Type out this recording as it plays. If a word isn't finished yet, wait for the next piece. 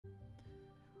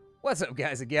What's up,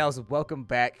 guys and gals? Welcome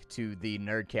back to the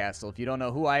Nerd Castle. If you don't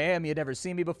know who I am, you've never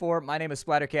seen me before, my name is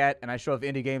Splattercat, and I show off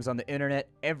indie games on the internet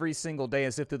every single day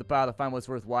and sift through the pile to find what's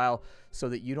worthwhile so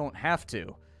that you don't have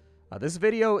to. This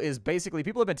video is basically,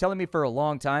 people have been telling me for a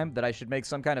long time that I should make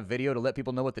some kind of video to let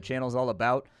people know what the channel is all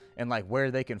about and like where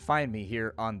they can find me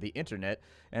here on the internet.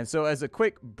 And so as a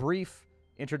quick, brief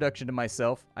introduction to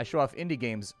myself, I show off indie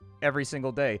games every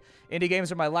single day. Indie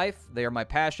games are my life, they are my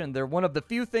passion, they're one of the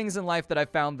few things in life that I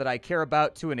found that I care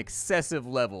about to an excessive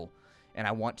level, and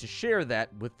I want to share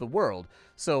that with the world.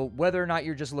 So whether or not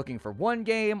you're just looking for one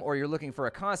game or you're looking for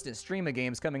a constant stream of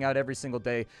games coming out every single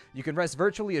day, you can rest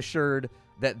virtually assured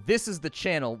that this is the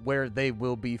channel where they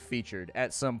will be featured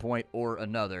at some point or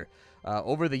another.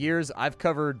 Over the years, I've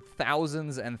covered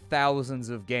thousands and thousands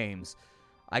of games.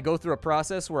 I go through a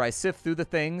process where I sift through the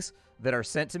things that are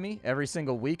sent to me every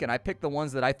single week, and I pick the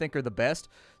ones that I think are the best.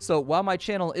 So while my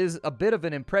channel is a bit of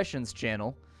an impressions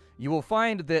channel, you will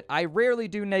find that I rarely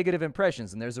do negative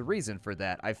impressions, and there's a reason for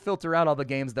that. I filter out all the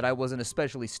games that I wasn't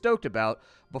especially stoked about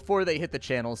before they hit the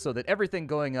channel so that everything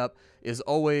going up is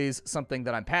always something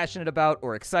that I'm passionate about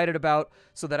or excited about,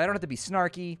 so that I don't have to be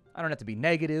snarky, I don't have to be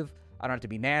negative, I don't have to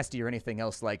be nasty or anything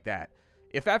else like that.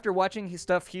 If after watching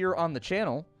stuff here on the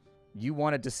channel, you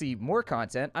wanted to see more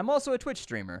content, I'm also a Twitch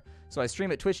streamer. So I stream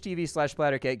at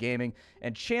twitch.tv/SplatterCatGaming,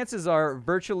 and chances are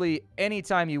virtually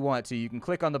anytime you want to, you can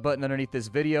click on the button underneath this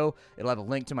video. It'll have a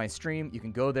link to my stream. You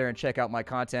can go there and check out my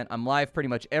content. I'm live pretty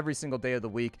much every single day of the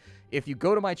week. If you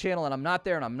go to my channel and I'm not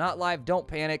there and I'm not live, don't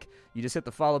panic. You just hit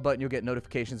the follow button. You'll get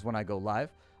notifications when I go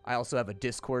live. I also have a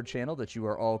Discord channel that you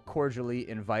are all cordially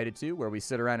invited to, where we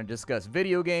sit around and discuss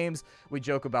video games. We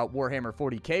joke about Warhammer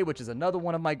 40K, which is another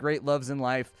one of my great loves in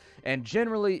life, and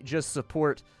generally just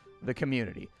support the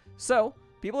community. So,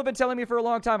 people have been telling me for a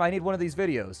long time I need one of these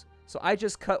videos, so I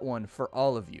just cut one for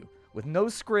all of you. With no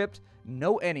script,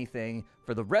 no anything,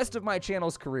 for the rest of my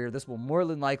channel's career, this will more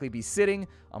than likely be sitting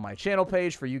on my channel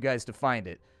page for you guys to find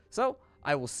it. So,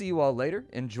 I will see you all later.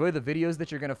 Enjoy the videos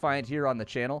that you're going to find here on the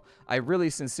channel. I really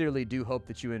sincerely do hope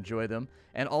that you enjoy them.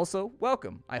 And also,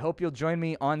 welcome. I hope you'll join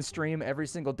me on stream every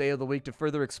single day of the week to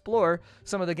further explore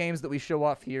some of the games that we show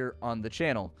off here on the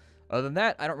channel. Other than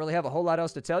that, I don't really have a whole lot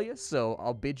else to tell you, so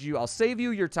I'll save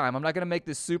you your time. I'm not going to make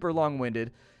this super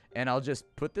long-winded, and I'll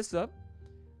just put this up.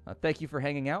 Thank you for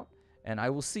hanging out, and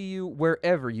I will see you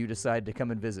wherever you decide to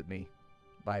come and visit me.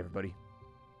 Bye, everybody.